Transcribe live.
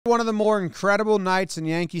One of the more incredible nights in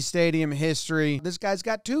Yankee Stadium history. This guy's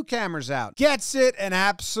got 2 cameras out. Gets it and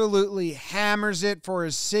absolutely hammers it for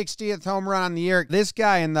his 60th home run on the year. This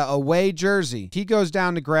guy in the away jersey, he goes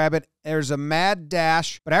down to grab it. There's a mad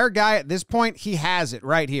dash, but our guy at this point, he has it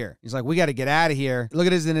right here. He's like, we got to get out of here. Look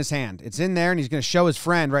at it in his hand. It's in there, and he's going to show his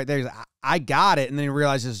friend right there. He's like, I got it. And then he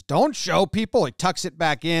realizes, don't show people. He tucks it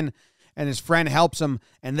back in, and his friend helps him,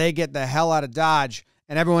 and they get the hell out of Dodge.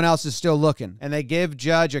 And everyone else is still looking. And they give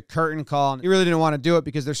Judge a curtain call. He really didn't want to do it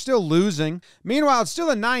because they're still losing. Meanwhile, it's still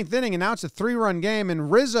the 9th inning, and now it's a 3-run game,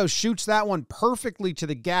 and Rizzo shoots that one perfectly to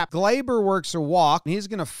the gap. Glaber works a walk, and he's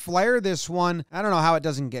going to flare this one. I don't know how it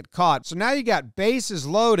doesn't get caught. So now you got bases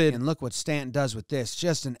loaded, and look what Stanton does with this.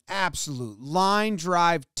 Just an absolute line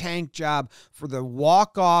drive tank job for the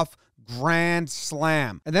walk-off grand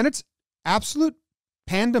slam. And then it's absolute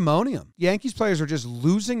pandemonium. Yankees players are just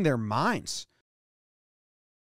losing their minds.